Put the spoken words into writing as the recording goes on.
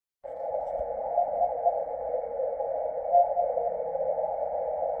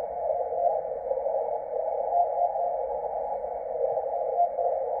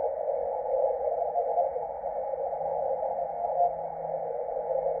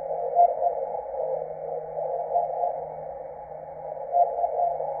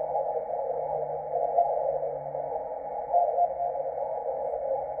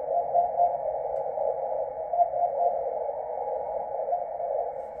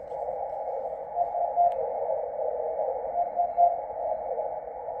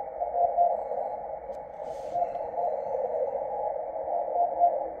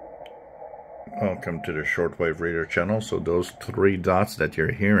Welcome to the shortwave radio channel. So those three dots that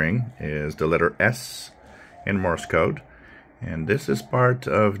you're hearing is the letter S in Morse code, and this is part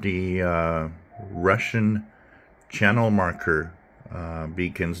of the Russian channel marker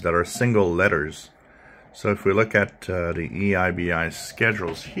beacons that are single letters. So if we look at the EIBI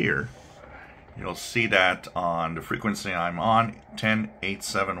schedules here, you'll see that on the frequency I'm on,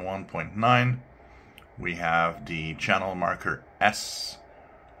 10871.9, we have the channel marker S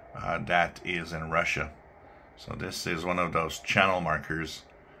that is in Russia. So this is one of those channel markers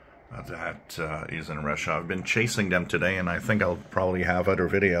that is in Russia. I've been chasing them today, and I think I'll probably have other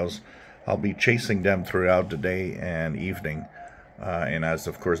videos. I'll be chasing them throughout the day and evening. And as,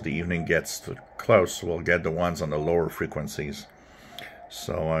 of course, the evening gets close, we'll get the ones on the lower frequencies.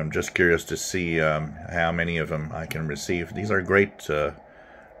 So I'm just curious to see how many of them I can receive. These are great,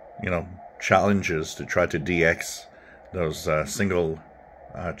 challenges to try to DX those single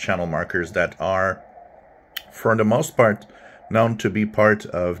channel markers that are, for the most part, known to be part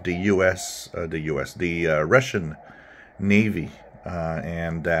of the the Russian Navy,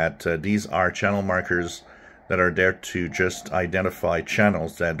 and that these are channel markers that are there to just identify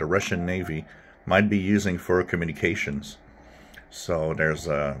channels that the Russian Navy might be using for communications. So there's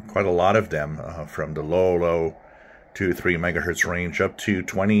quite a lot of them, from the low 2-3 megahertz range up to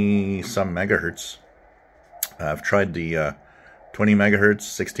 20 some megahertz. I've tried the 20 megahertz,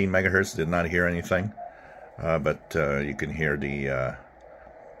 16 megahertz, did not hear anything, but you can hear the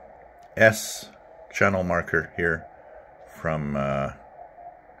S channel marker here from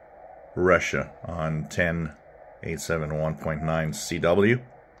Russia on 10871.9 CW.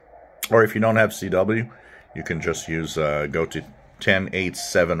 Or if you don't have CW, you can just use go to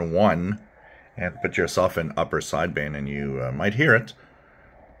 10871 and put yourself in upper sideband, and you might hear it.